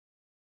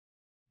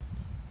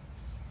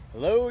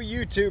Hello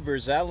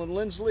YouTubers, Allan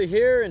Lindsley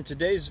here, and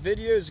today's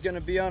video is going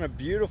to be on a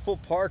beautiful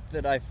park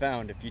that I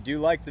found. If you do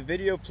like the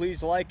video,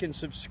 please like and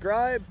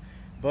subscribe.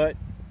 But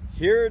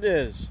here it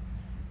is.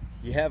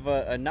 You have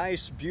a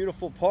nice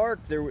beautiful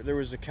park. There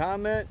was a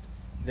comment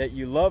that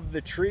you love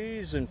the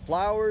trees and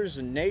flowers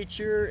and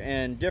nature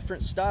and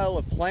different style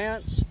of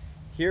plants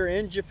here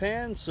in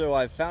Japan. So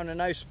I found a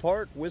nice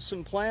park with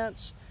some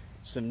plants,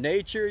 some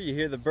nature. You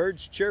hear the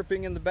birds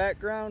chirping in the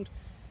background,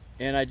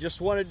 and I just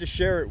wanted to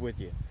share it with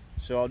you.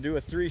 So I'll do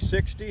a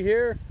 360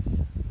 here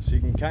so you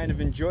can kind of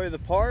enjoy the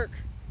park.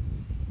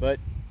 But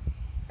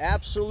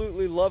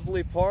absolutely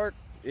lovely park.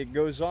 It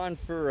goes on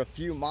for a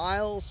few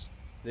miles.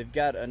 They've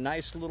got a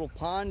nice little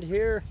pond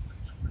here,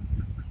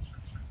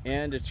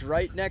 and it's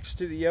right next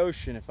to the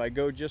ocean. If I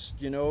go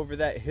just, over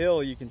that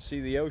hill, you can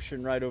see the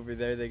ocean right over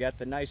there. They got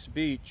the nice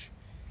beach,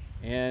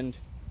 and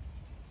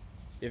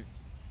if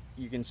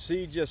you can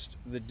see just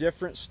the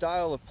different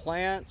style of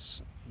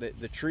plants.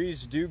 The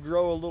trees do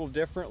grow a little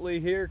differently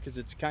here because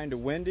it's kind of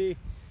windy,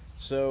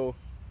 so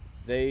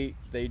they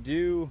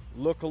do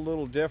look a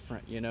little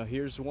different.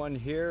 Here's one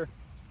here,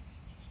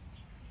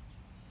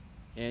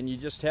 and you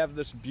just have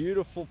this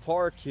beautiful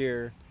park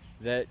here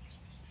that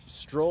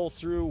stroll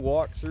through,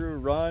 walk through,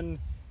 run.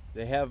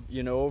 They have,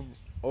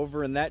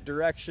 over in that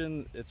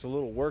direction, it's a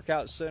little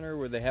workout center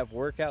where they have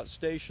workout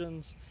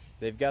stations.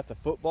 They've got the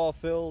football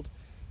field,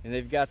 and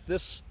they've got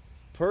this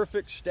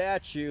perfect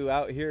statue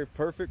out here,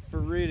 perfect for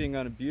reading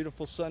on a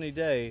beautiful sunny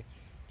day,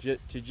 to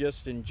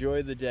just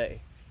enjoy the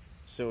day.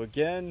 So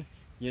again,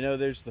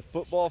 there's the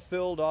football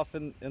field off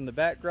in the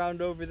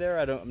background over there.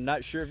 I'm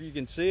not sure if you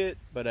can see it,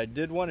 but I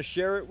did want to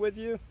share it with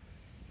you.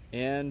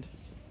 And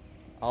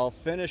I'll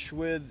finish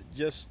with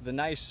just the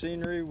nice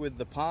scenery with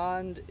the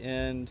pond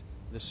and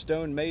the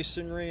stone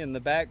masonry in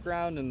the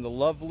background and the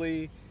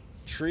lovely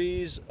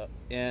trees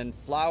and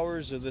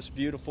flowers of this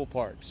beautiful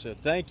park. So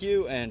thank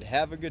you and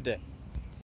have a good day.